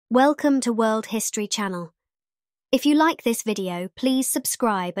Welcome to World History Channel. If you like this video, please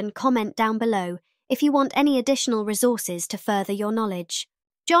subscribe and comment down below if you want any additional resources to further your knowledge.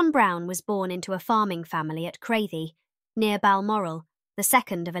 John Brown was born into a farming family at Crathie, near Balmoral, the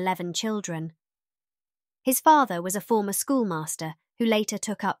second of 11 children. His father was a former schoolmaster who later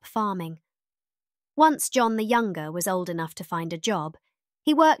took up farming. Once John the younger was old enough to find a job,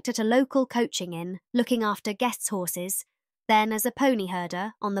 he worked at a local coaching inn looking after guests' horses, then as a pony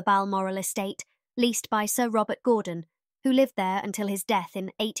herder on the Balmoral estate leased by Sir Robert Gordon, who lived there until his death in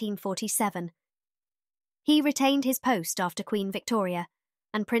 1847. He retained his post after Queen Victoria,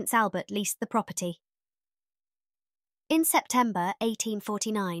 and Prince Albert leased the property. In September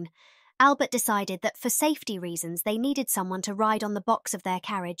 1849, Albert decided that for safety reasons they needed someone to ride on the box of their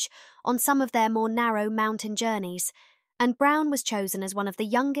carriage on some of their more narrow mountain journeys, and Brown was chosen as one of the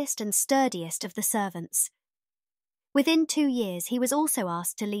youngest and sturdiest of the servants. Within 2 years, he was also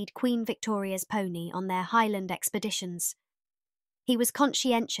asked to lead Queen Victoria's pony on their Highland expeditions. He was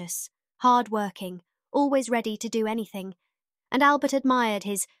conscientious, hard-working, always ready to do anything, and Albert admired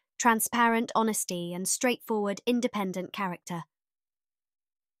his transparent honesty and straightforward, independent character.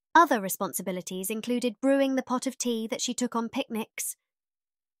 Other responsibilities included brewing the pot of tea that she took on picnics.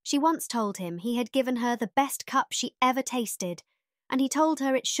 She once told him he had given her the best cup she ever tasted, and he told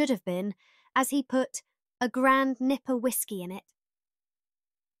her it should have been, as he put, a grand nip of whiskey in it.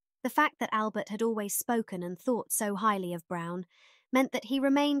 The fact that Albert had always spoken and thought so highly of Brown meant that he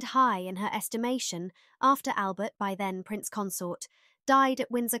remained high in her estimation after Albert, by then Prince Consort, died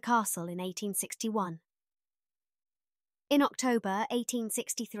at Windsor Castle in 1861. In October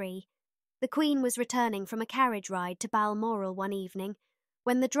 1863, the Queen was returning from a carriage ride to Balmoral one evening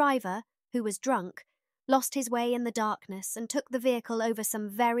when the driver, who was drunk, lost his way in the darkness and took the vehicle over some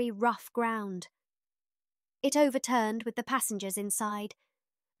very rough ground. It overturned with the passengers inside,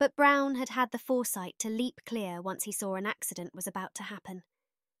 but Brown had had the foresight to leap clear once he saw an accident was about to happen.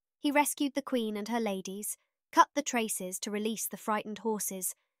 He rescued the Queen and her ladies, cut the traces to release the frightened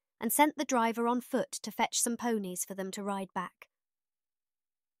horses, and sent the driver on foot to fetch some ponies for them to ride back.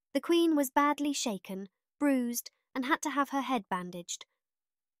 The Queen was badly shaken, bruised, and had to have her head bandaged.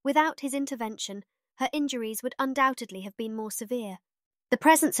 Without his intervention, her injuries would undoubtedly have been more severe. The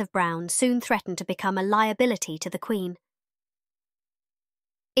presence of Brown soon threatened to become a liability to the Queen.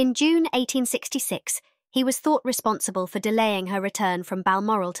 In June 1866, he was thought responsible for delaying her return from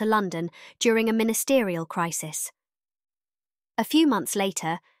Balmoral to London during a ministerial crisis. A few months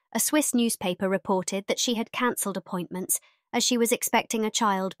later, a Swiss newspaper reported that she had cancelled appointments as she was expecting a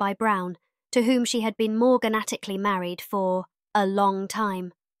child by Brown, to whom she had been morganatically married for a long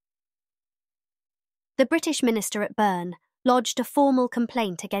time. The British minister at Bern lodged a formal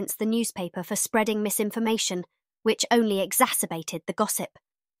complaint against the newspaper for spreading misinformation, which only exacerbated the gossip.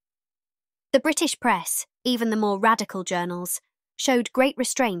 The British press, even the more radical journals, showed great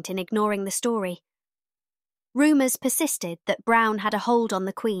restraint in ignoring the story. Rumours persisted that Brown had a hold on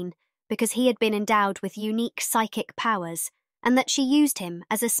the Queen because he had been endowed with unique psychic powers and that she used him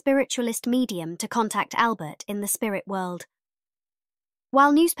as a spiritualist medium to contact Albert in the spirit world.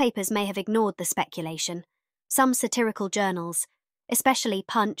 While newspapers may have ignored the speculation, some satirical journals, especially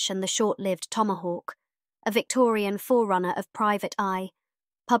Punch and the short-lived Tomahawk, a Victorian forerunner of Private Eye,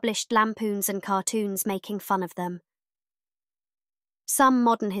 published lampoons and cartoons making fun of them. Some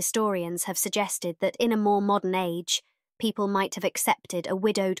modern historians have suggested that in a more modern age, people might have accepted a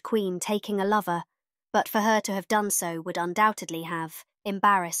widowed queen taking a lover, but for her to have done so would undoubtedly have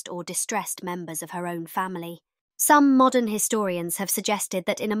embarrassed or distressed members of her own family. Some modern historians have suggested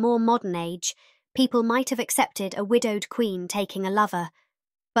that in a more modern age, people might have accepted a widowed queen taking a lover,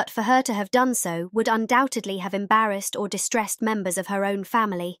 but for her to have done so would undoubtedly have embarrassed or distressed members of her own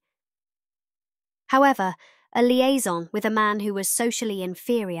family. However, a liaison with a man who was socially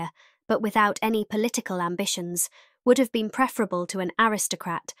inferior but without any political ambitions would have been preferable to an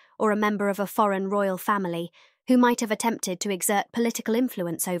aristocrat or a member of a foreign royal family who might have attempted to exert political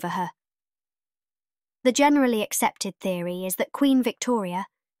influence over her. The generally accepted theory is that Queen Victoria,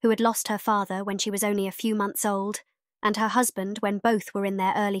 who had lost her father when she was only a few months old, and her husband when both were in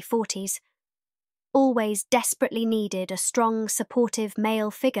their early 40s, always desperately needed a strong, supportive male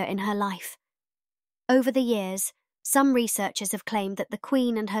figure in her life. Over the years, some researchers have claimed that the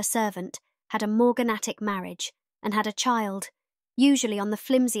Queen and her servant had a morganatic marriage and had a child, usually on the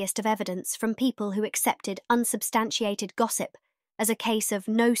flimsiest of evidence from people who accepted unsubstantiated gossip as a case of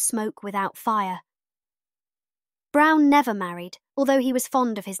no smoke without fire. Brown never married, although he was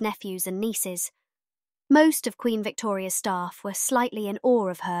fond of his nephews and nieces. Most of Queen Victoria's staff were slightly in awe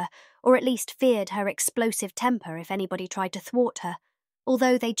of her, or at least feared her explosive temper if anybody tried to thwart her.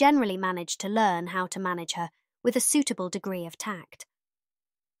 although they generally managed to learn how to manage her with a suitable degree of tact.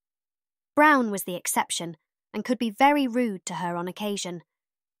 Brown was the exception and could be very rude to her on occasion.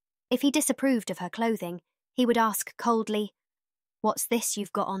 If he disapproved of her clothing, he would ask coldly, "What's this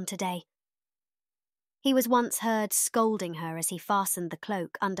you've got on today?" He was once heard scolding her as he fastened the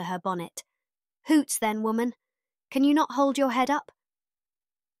cloak under her bonnet. "Hoots then, woman. Can you not hold your head up?"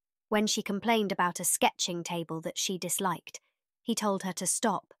 When she complained about a sketching table that she disliked, he told her to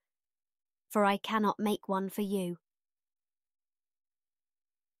stop, "For I cannot make one for you."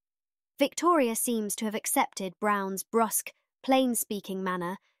 Victoria seems to have accepted Brown's brusque, plain-speaking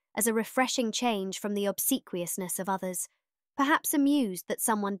manner as a refreshing change from the obsequiousness of others, perhaps amused that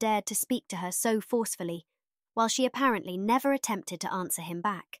someone dared to speak to her so forcefully, while she apparently never attempted to answer him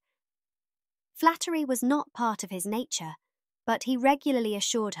back. Flattery was not part of his nature, but he regularly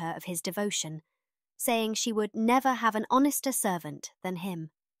assured her of his devotion, saying she would never have an honester servant than him.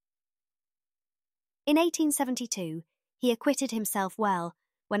 In 1872, he acquitted himself well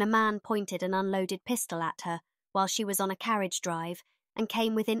when a man pointed an unloaded pistol at her while she was on a carriage drive and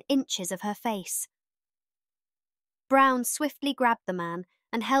came within inches of her face. Brown swiftly grabbed the man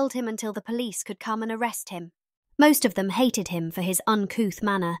and held him until the police could come and arrest him. Most of them hated him for his uncouth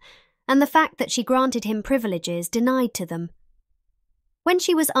manner and the fact that she granted him privileges denied to them. When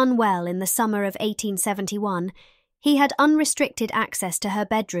she was unwell in the summer of 1871, he had unrestricted access to her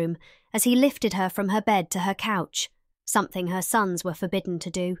bedroom as he lifted her from her bed to her couch, something her sons were forbidden to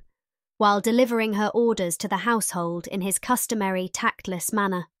do, while delivering her orders to the household in his customary tactless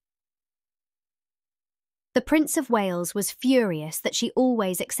manner. The Prince of Wales was furious that she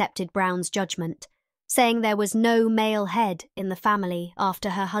always accepted Brown's judgment, saying there was no male head in the family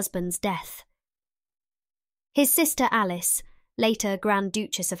after her husband's death. His sister Alice, later Grand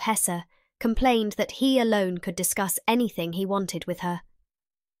Duchess of Hesse, complained that he alone could discuss anything he wanted with her,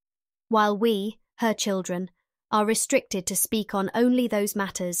 while we, her children, are restricted to speak on only those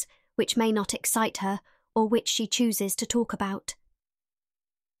matters which may not excite her or which she chooses to talk about.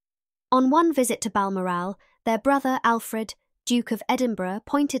 On one visit to Balmoral, their brother Alfred, Duke of Edinburgh,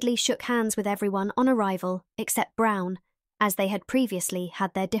 pointedly shook hands with everyone on arrival except Brown, as they had previously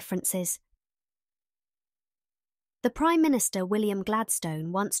had their differences. The Prime Minister William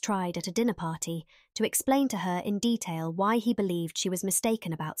Gladstone once tried at a dinner party to explain to her in detail why he believed she was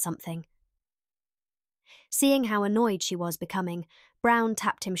mistaken about something. Seeing how annoyed she was becoming, Brown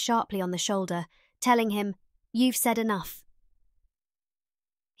tapped him sharply on the shoulder, telling him, "You've said enough."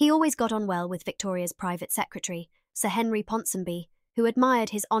 He always got on well with Victoria's private secretary, Sir Henry Ponsonby, who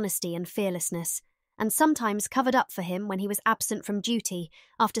admired his honesty and fearlessness, and sometimes covered up for him when he was absent from duty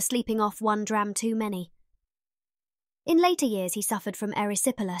after sleeping off one dram too many. In later years he suffered from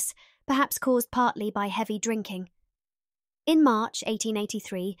erysipelas, perhaps caused partly by heavy drinking. In March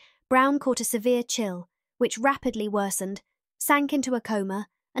 1883, Brown caught a severe chill, which rapidly worsened, sank into a coma,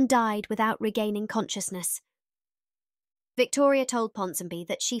 and died without regaining consciousness. Victoria told Ponsonby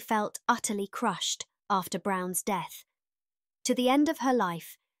that she felt utterly crushed after Brown's death. To the end of her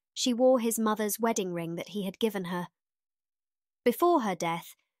life, she wore his mother's wedding ring that he had given her. Before her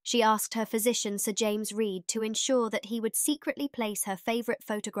death, she asked her physician Sir James Reed to ensure that he would secretly place her favourite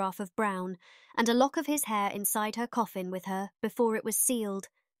photograph of Brown and a lock of his hair inside her coffin with her before it was sealed,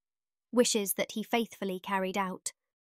 wishes that he faithfully carried out.